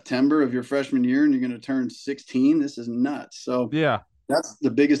September of your freshman year and you're going to turn 16. This is nuts. So Yeah. that's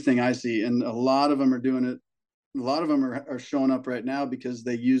the biggest thing I see. And a lot of them are doing it. A lot of them are showing up right now because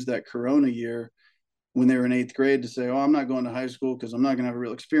they used that Corona year when they were in eighth grade to say, oh, I'm not going to high school because I'm not going to have a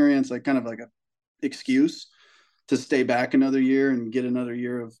real experience, like kind of like a excuse to stay back another year and get another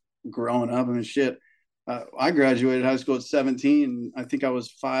year of growing up. I mean, shit, I graduated high school at 17. I think I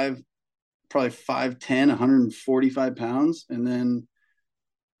was probably 5'10", 145 pounds. And then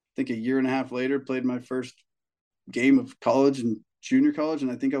I think a year and a half later, played my first game of college and junior college.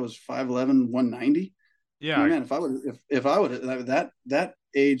 And I think I was 5'11", 190. Yeah. I mean, man, if I would that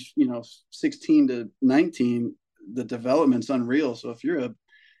age, 16 to 19, the development's unreal. So if you're a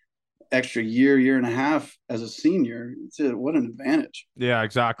extra year and a half as a senior, what an advantage. Yeah,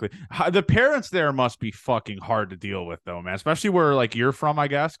 exactly. The parents there must be fucking hard to deal with though, man, especially where like you're from, I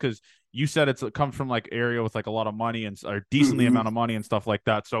guess, because you said it comes from like area with like a lot of money and or decently amount of money and stuff like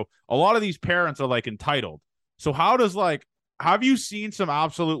that. So a lot of these parents are like entitled. So how does like, have you seen some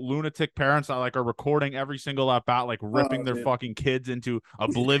absolute lunatic parents that like are recording every single at bat, like ripping their fucking kids into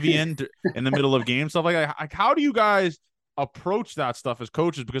oblivion in the middle of games, stuff like that? Like, how do you guys approach that stuff as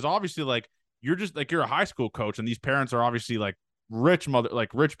coaches? Because obviously, like you're a high school coach, and these parents are obviously like rich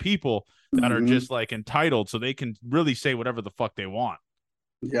people that are just like entitled, so they can really say whatever the fuck they want.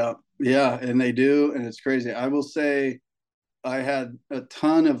 Yeah, and they do, and it's crazy. I will say, I had a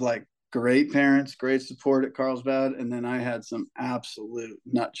ton of like great parents, great support at Carlsbad, and then I had some absolute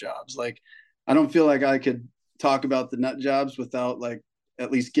nut jobs. Like, I don't feel like I could talk about the nut jobs without like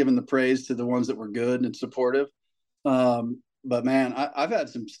at least giving the praise to the ones that were good and supportive. But man, I've had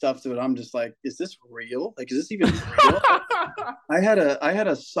some stuff to it. I'm just like, is this real? Like, is this even real? I had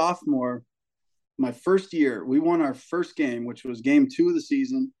a sophomore, my first year. We won our first game, which was game 2 of the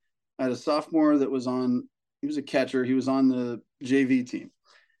season. I had a sophomore that was he was a catcher. He was on the JV team.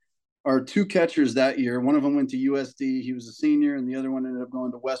 Our 2 catchers that year, one of them went to USD. He was a senior, and the other one ended up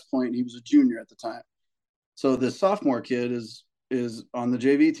going to West Point. He was a junior at the time. So the sophomore kid is on the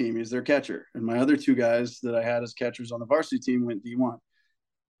JV team. He's their catcher. And my other 2 guys that I had as catchers on the varsity team went D1.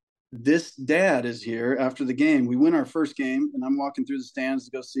 This dad is here after the game. We win our first game, and I'm walking through the stands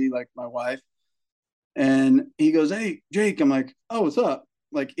to go see like my wife. And he goes, "Hey, Jake." I'm like, "Oh, what's up?"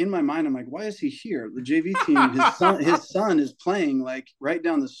 Like in my mind, I'm like, "Why is he here? The JV team, his son is playing like right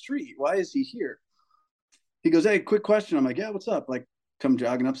down the street. Why is he here?" He goes, "Hey, quick question." I'm like, "Yeah, what's up?" Like, come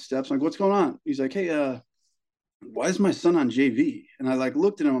jogging up the steps. I'm like, "What's going on?" He's like, "Hey, why is my son on JV?" And I like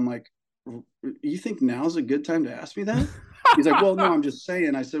looked at him. I'm like, "You think now's a good time to ask me that?" He's like, "Well, no, I'm just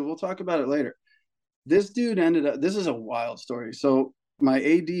saying." I said, "We'll talk about it later." This dude ended up, this is a wild story. So my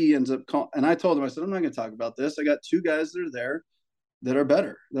AD ends up calling, and I told him, I said, "I'm not going to talk about this. I got 2 guys that are there that are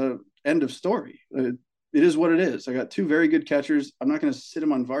better." The end of story. It is what it is. I got 2 very good catchers. I'm not going to sit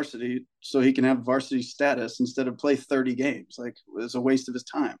him on varsity so he can have varsity status instead of play 30 games. Like, it's a waste of his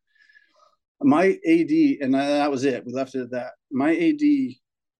time. My AD, and that was it. We left it at that. My AD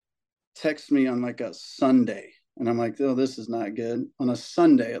texts me on like a Sunday. And I'm like, oh, this is not good. On a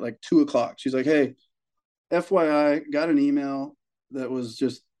Sunday at like 2:00, she's like, hey, FYI, got an email that was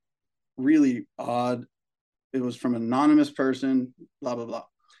just really odd. It was from an anonymous person, blah, blah, blah.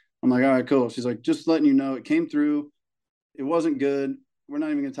 I'm like, all right, cool. She's like, just letting you know it came through. It wasn't good. We're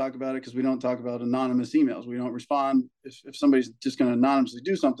not even going to talk about it because we don't talk about anonymous emails. We don't respond. If somebody's just going to anonymously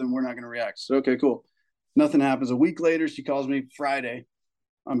do something, we're not going to react. So, okay, cool. Nothing happens. A week later, she calls me Friday.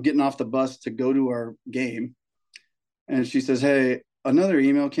 I'm getting off the bus to go to our game. And she says, hey, another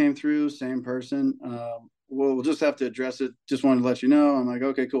email came through, same person. We'll just have to address it. Just wanted to let you know. I'm like,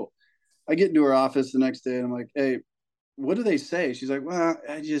 okay, cool. I get into her office the next day and I'm like, hey, what do they say? She's like, well,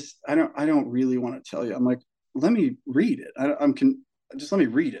 I don't really want to tell you. I'm like, let me read it. Just let me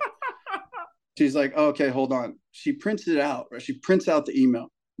read it. She's like, oh, okay, hold on. She prints it out. Right? She prints out the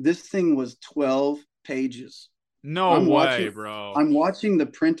email. This thing was 12 pages. No way, bro. I'm watching the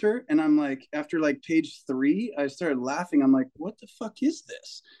printer and I'm like, after like page 3, I started laughing. I'm like, what the fuck is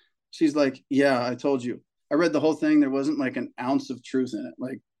this? She's like, yeah, I told you. I read the whole thing. There wasn't like an ounce of truth in it,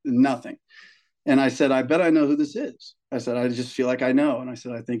 like nothing. And I said, I bet I know who this is. I said, I just feel like I know. And I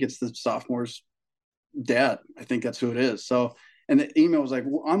said, I think it's the sophomore's dad. I think that's who it is. So, and the email was like,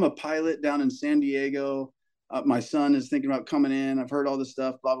 well, I'm a pilot down in San Diego. My son is thinking about coming in. I've heard all this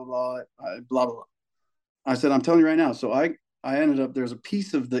stuff, blah, blah, blah, blah, blah, blah. I said, I'm telling you right now. So I ended up, there's a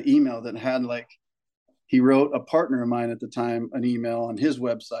piece of the email that had like, he wrote a partner of mine at the time, an email on his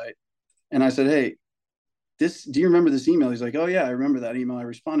website. And I said, hey, do you remember this email? He's like, oh yeah, I remember that email I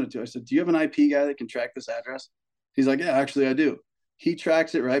responded to. I said, do you have an IP guy that can track this address? He's like, yeah, actually I do. He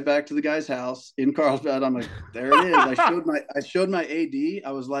tracks it right back to the guy's house in Carlsbad. I'm like, there it is. I showed my AD.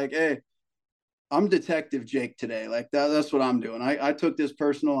 I was like, hey, I'm Detective Jake today. Like that's what I'm doing. I took this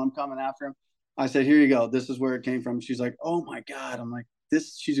personal. I'm coming after him. I said, here you go. This is where it came from. She's like, oh my God. I'm like,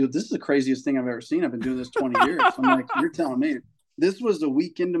 this is the craziest thing I've ever seen. I've been doing this 20 years. I'm like, you're telling me. This was a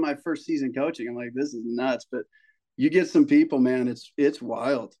week into my first season coaching. I'm like, this is nuts. But you get some people, man, it's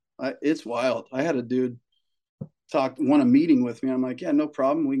wild. It's wild. I had a dude want a meeting with me. I'm like, yeah, no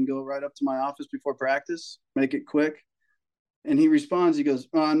problem. We can go right up to my office before practice, make it quick. And he responds, he goes,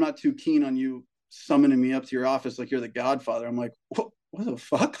 oh, I'm not too keen on you summoning me up to your office like you're the Godfather. I'm like, what the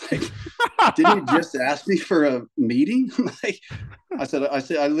fuck? Like, didn't you just ask me for a meeting? Like,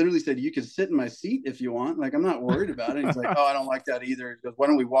 I literally said, you can sit in my seat if you want. Like, I'm not worried about it. He's like, oh, I don't like that either. He goes, why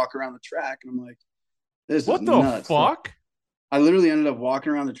don't we walk around the track? And I'm like, this what is the nuts. fuck? So I literally ended up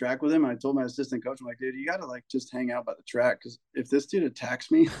walking around the track with him. I told my assistant coach, I'm like, dude, you got to like just hang out by the track. Cause if this dude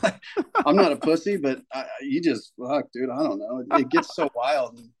attacks me, like, I'm not a pussy, but you just fuck, dude. I don't know. It gets so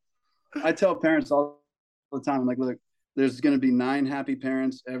wild. And I tell parents all the time, I'm like, look, there's going to be 9 happy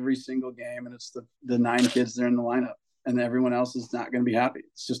parents every single game. And it's the 9 kids that are in the lineup and everyone else is not going to be happy.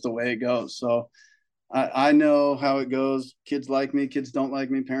 It's just the way it goes. So I know how it goes. Kids like me, kids don't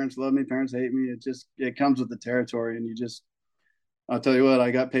like me. Parents love me. Parents hate me. It comes with the territory. And I'll tell you what,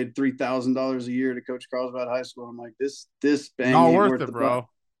 I got paid $3,000 a year to coach Carlsbad High School. I'm like, this bang not ain't worth it, bro.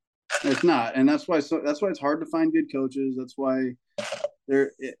 It's not. And that's why it's hard to find good coaches. That's why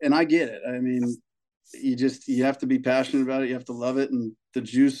and I get it. I mean, you have to be passionate about it. You have to love it. And the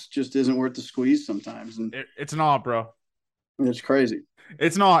juice just isn't worth the squeeze sometimes. And it's not, bro. It's crazy.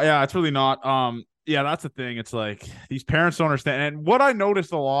 It's not. Yeah, it's really not. Yeah, that's the thing. It's like these parents don't understand. And what I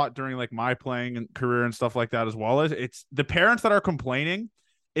noticed a lot during like my playing career and stuff like that as well is it's the parents that are complaining.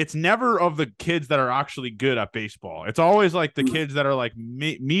 It's never of the kids that are actually good at baseball. It's always like the kids that are like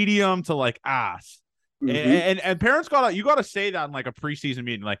medium to like ass. Mm-hmm. And parents you gotta say that in like a preseason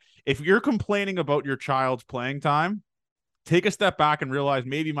meeting. Like if you're complaining about your child's playing time, take a step back and realize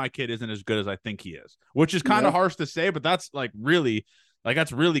maybe my kid isn't as good as I think he is, which is kind of harsh to say, but that's like really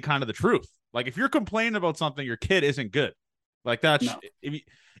that's really kind of the truth. Like if you're complaining about something, your kid isn't good. Like that's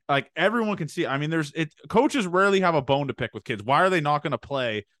like everyone can see. I mean, coaches rarely have a bone to pick with kids. Why are they not going to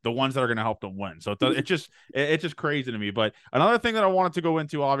play the ones that are going to help them win? So it's just crazy to me. But another thing that I wanted to go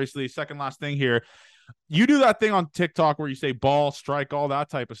into, obviously, second last thing here. You do that thing on TikTok where you say ball, strike, all that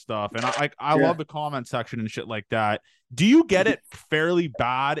type of stuff. And I love the comment section and shit like that. Do you get it fairly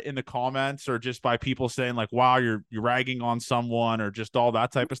bad in the comments or just by people saying like, wow, you're ragging on someone or just all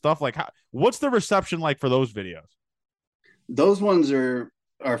that type of stuff? Like, what's the reception like for those videos? Those ones are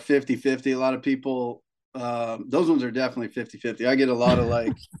 50-50. A lot of people, those ones are definitely 50-50. I get a lot of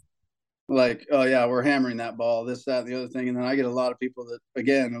like, oh yeah, we're hammering that ball, this, that, and the other thing. And then I get a lot of people that,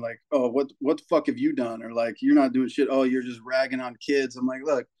 again, are like, oh, what the fuck have you done? Or like, you're not doing shit. Oh, you're just ragging on kids. I'm like,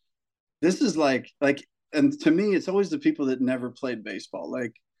 look, this is like, and to me, it's always the people that never played baseball.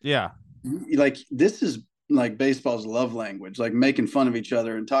 Like, yeah, like this is, like baseball's love language, like making fun of each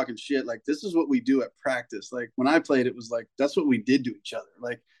other and talking shit. Like this is what we do at practice. Like when I played, it was like that's what we did to each other.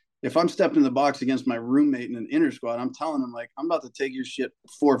 Like if I'm stepping in the box against my roommate in an inter squad, I'm telling him like I'm about to take your shit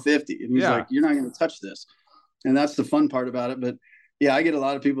 450, and he's like, "You're not going to touch this." And that's the fun part about it. But yeah, I get a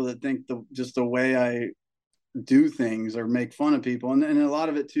lot of people that think just the way I do things or make fun of people, and a lot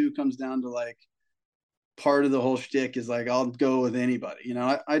of it too comes down to like part of the whole shtick is like I'll go with anybody. You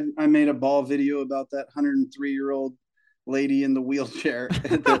know, I made a ball video about that 103-year-old lady in the wheelchair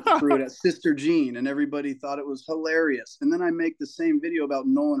that threw it at Sister Jean, and everybody thought it was hilarious. And then I make the same video about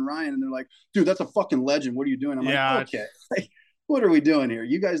Nolan Ryan, and they're like, "Dude, that's a fucking legend. What are you doing?" I'm like, "Okay, like, what are we doing here?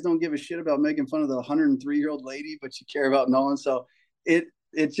 You guys don't give a shit about making fun of the 103-year-old lady, but you care about Nolan." So it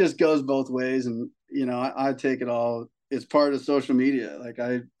just goes both ways, and you know, I take it all. It's part of social media. Like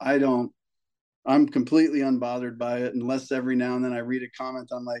I don't. I'm completely unbothered by it unless every now and then I read a comment.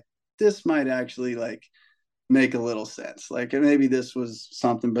 I'm like, this might actually like make a little sense. Like maybe this was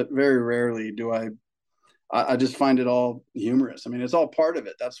something, but very rarely do I just find it all humorous. I mean, it's all part of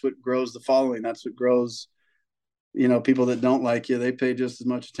it. That's what grows the following. That's what grows, you know, people that don't like you, they pay just as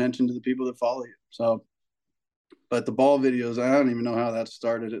much attention to the people that follow you. So, but the ball videos, I don't even know how that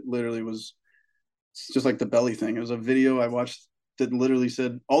started. It literally was just like the belly thing. It was a video I watched that literally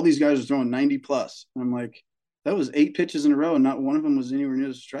said all these guys are throwing 90 plus. And I'm like, that was 8 pitches in a row, and not one of them was anywhere near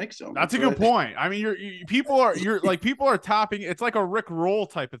the strike zone. That's a good point. I mean, people are tapping. It's like a Rick Roll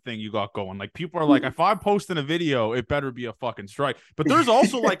type of thing you got going. Like people are like, if I'm posting a video, it better be a fucking strike. But there's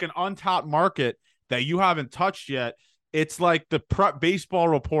also like an untapped market that you haven't touched yet. It's like the Prep Baseball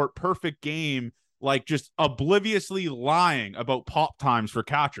Report perfect game, like just obliviously lying about pop times for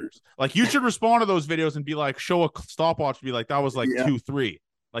catchers. Like you should respond to those videos and be like, show a stopwatch and be like, that was like 2-3.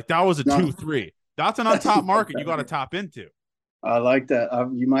 Like that was a 2-3. That's an untapped market you got to tap into. I like that.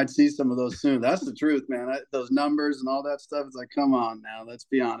 You might see some of those soon. That's the truth, man. Those numbers and all that stuff. It's like, come on now. Let's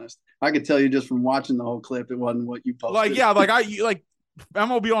be honest. I could tell you just from watching the whole clip, it wasn't what you posted. Like, yeah, like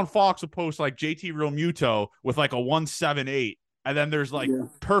MLB on Fox would post like JT Realmuto with like a 178. And then there's like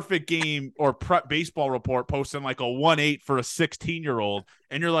perfect game or Prep Baseball Report posting like a 1-8 for a 16-year-old.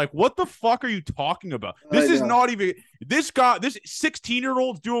 And you're like, what the fuck are you talking about? This is not even this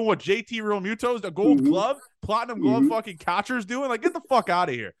 16-year-old's doing what JT Realmuto's the gold glove, platinum glove fucking catcher's doing. Like, get the fuck out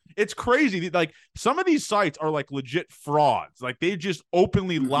of here. It's crazy. Like some of these sites are like legit frauds. Like they just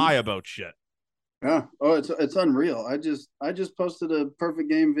openly lie about shit. Yeah. Oh, it's unreal. I just posted a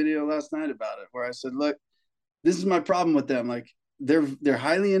perfect game video last night about it where I said, look, this is my problem with them. Like they're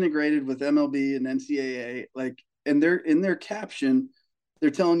highly integrated with MLB and NCAA. Like, and they're in their caption, they're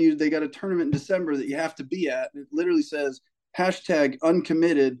telling you they got a tournament in December that you have to be at. It literally says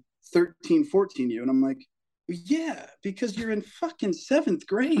 #uncommitted 13-14 And I'm like, yeah, because you're in fucking 7th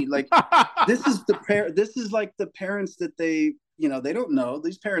grade. Like this is like the parents that they, you know, they don't know.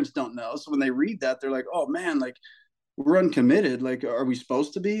 These parents don't know. So when they read that, they're like, oh man, like we're uncommitted. Like, are we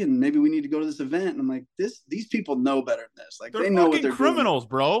supposed to be? And maybe we need to go to this event. And I'm like, these people know better than this. Like, they know what they're criminals, doing.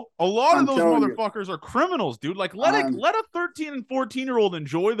 Bro. A lot of those motherfuckers are criminals, dude. Like, let a 13 and 14-year-old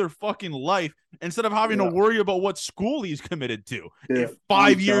enjoy their fucking life instead of having to worry about what school he's committed to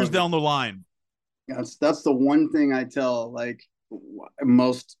 5 years down the line. That's the one thing I tell. Like,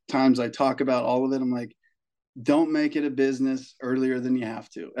 most times I talk about all of it. I'm like, don't make it a business earlier than you have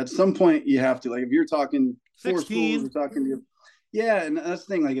to. At some point, you have to. Like, if you're talking 4 schools, you're talking to and that's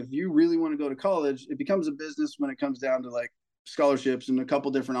the thing. Like, if you really want to go to college, it becomes a business when it comes down to like scholarships and a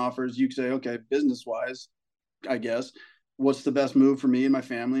couple different offers. You say, okay, business wise, I guess, what's the best move for me and my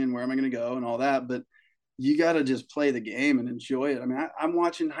family, and where am I going to go, and all that. But you got to just play the game and enjoy it. I mean, I'm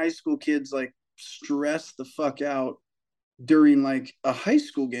watching high school kids like stress the fuck out during like a high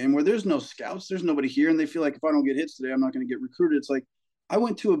school game where there's no scouts, there's nobody here, and they feel like if I don't get hits today, I'm not going to get recruited. It's like I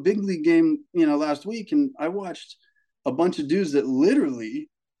went to a big league game, you know, last week, and I watched a bunch of dudes that literally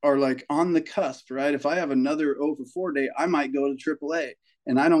are like on the cusp, right? If I have another 0-for-4 day, I might go to AAA,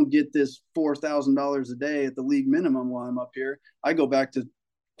 and I don't get this $4,000 a day at the league minimum while I'm up here. I go back to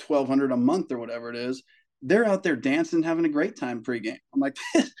 $1,200 a month or whatever it is. They're out there dancing, having a great time pregame. I'm like,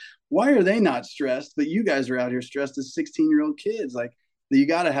 why are they not stressed? But you guys are out here stressed as 16-year-old kids. Like, you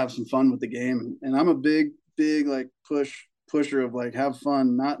got to have some fun with the game. And I'm a big like pusher of like, have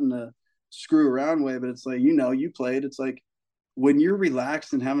fun, not in a screw around way, but it's like, you know, you played. It's like when you're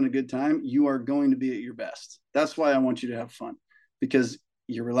relaxed and having a good time, you are going to be at your best. That's why I want you to have fun, because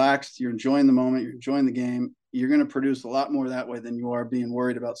you're relaxed, you're enjoying the moment, you're enjoying the game. You're going to produce a lot more that way than you are being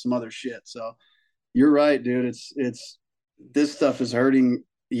worried about some other shit. So you're right, dude. It's this stuff is hurting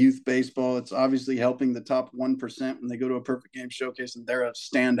youth baseball. It's obviously helping the top 1% when they go to a perfect game showcase and they're a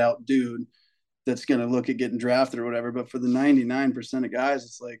standout dude. that's going to look at getting drafted or whatever. But for the 99% of guys,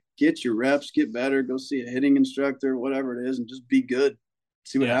 it's like, get your reps, get better, go see a hitting instructor, whatever it is, and just be good.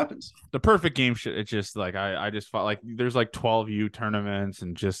 See what happens. The perfect game shit. It's just like I just felt like there's like 12U tournaments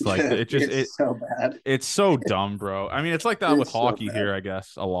and just like it's so bad. It's so dumb, bro. I mean, it's like that with hockey here, I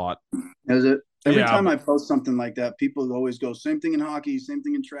guess, a lot. Is it? Every time I post something like that, people always go, same thing in hockey, same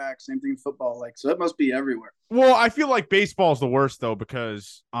thing in track, same thing in football. Like, so that must be everywhere. Well, I feel like baseball is the worst though,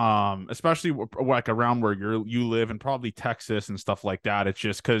 because especially like around where you live and probably Texas and stuff like that. It's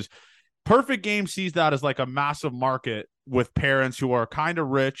just because Perfect Game sees that as like a massive market with parents who are kind of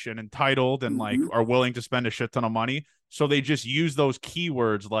rich and entitled and like are willing to spend a shit ton of money. So they just use those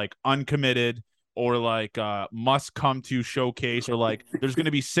keywords like uncommitted or like must come to showcase or like there's going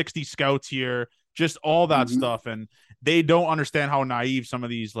to be 60 scouts here, just all that stuff. And they don't understand how naive some of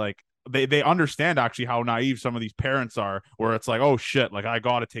these like they understand actually how naive some of these parents are, where it's like, oh shit, like I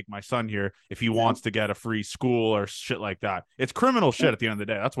got to take my son here if he wants to get a free school or shit like that. It's criminal shit at the end of the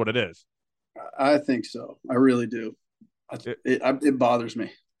day. That's what it is. I think so. I really do. It bothers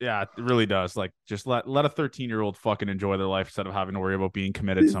me. Yeah, it really does. Like, just let a 13-year-old fucking enjoy their life instead of having to worry about being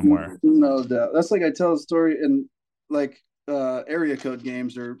committed somewhere. No doubt. That's like I tell a story, and like area code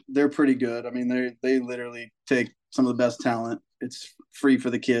games they're pretty good. I mean, they literally take some of the best talent. It's free for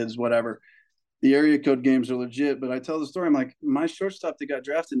the kids, whatever. The area code games are legit, but I tell the story. I'm like, my shortstop that got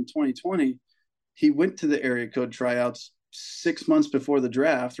drafted in 2020, he went to the area code tryouts 6 months before the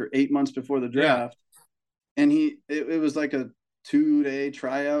draft or 8 months before the draft. Yeah. And it was like a 2-day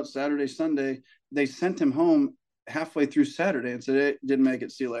tryout, Saturday, Sunday. They sent him home halfway through Saturday and said, "Hey, didn't make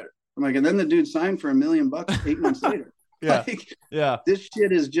it. See you later." I'm like, and then the dude signed for $1 million 8 months later. This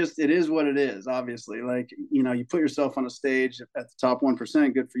shit is just, it is what it is, obviously. Like, you know, you put yourself on a stage at the top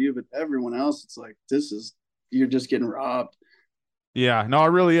 1%, good for you, but everyone else, it's like, you're just getting robbed. Yeah, no, it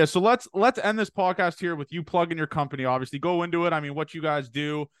really is. So let's end this podcast here with you plugging your company. Obviously, go into it. I mean, what you guys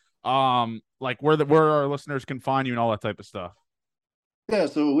do, like where our listeners can find you and all that type of stuff. Yeah,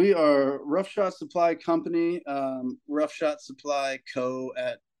 so we are Rough Shot Supply Company, Rough Shot Supply Co.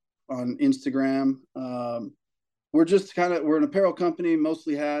 on Instagram. We're an apparel company,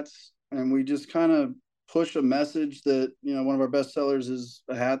 mostly hats, and we just kind of push a message that, you know, one of our best sellers is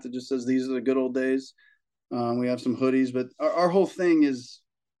a hat that just says, "These are the good old days." We have some hoodies, but our whole thing is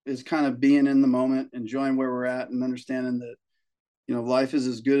kind of being in the moment, enjoying where we're at, and understanding that, you know, life is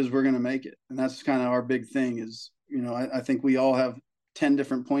as good as we're going to make it. And that's kind of our big thing is, you know, I think we all have 10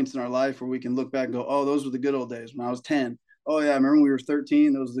 different points in our life where we can look back and go, "Oh, those were the good old days when I was 10. Oh yeah, I remember when we were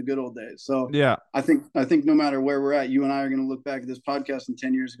 13. Those were the good old days." So yeah, I think no matter where we're at, you and I are going to look back at this podcast in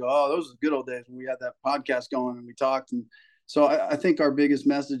 10 years and go, "Oh, those are the good old days when we had that podcast going and we talked." And so I think our biggest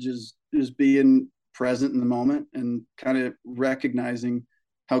message is being present in the moment and kind of recognizing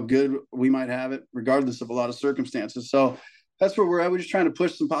how good we might have it regardless of a lot of circumstances. So that's where we're at. We're just trying to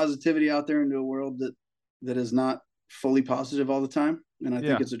push some positivity out there into a world that is not fully positive all the time. And I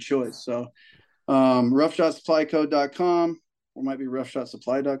think it's a choice. So roughshotsupplyco.com, or might be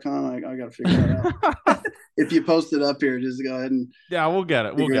roughshotsupply.com. I got to figure that out. If you post it up here, just go ahead and we'll get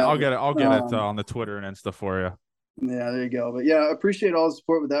it. I'll get it on the Twitter and Insta for you. Yeah, there you go. But yeah, I appreciate all the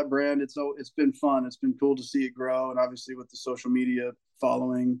support with that brand. It's been fun. It's been cool to see it grow. And obviously with the social media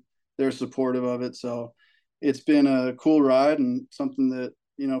following, they're supportive of it. So it's been a cool ride and something that,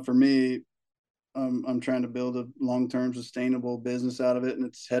 you know, for me, I'm trying to build a long-term sustainable business out of it. And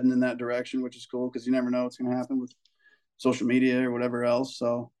it's heading in that direction, which is cool because you never know what's going to happen with social media or whatever else.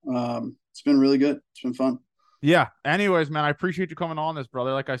 So it's been really good. It's been fun. Yeah. Anyways, man, I appreciate you coming on this,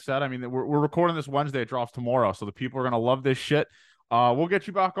 brother. Like I said, I mean, we're recording this Wednesday. It drops tomorrow. So the people are going to love this shit. We'll get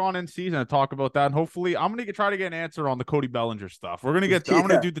you back on in season and talk about that. And hopefully I'm going to try to get an answer on the Cody Bellinger stuff. I'm going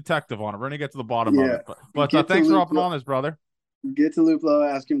to do detective on it. We're going to get to the bottom of it. But thanks for hopping on this, brother. Get to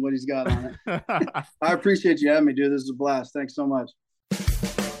Luplo, ask him what he's got on it. I appreciate you having me, dude. This is a blast. Thanks so much.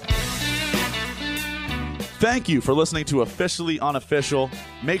 Thank you for listening to Officially Unofficial.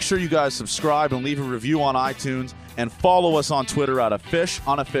 Make sure you guys subscribe and leave a review on iTunes, and follow us on Twitter at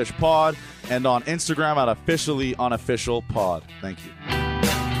AfishOnAfishPod and on Instagram at OfficiallyUnofficialPod. Thank you.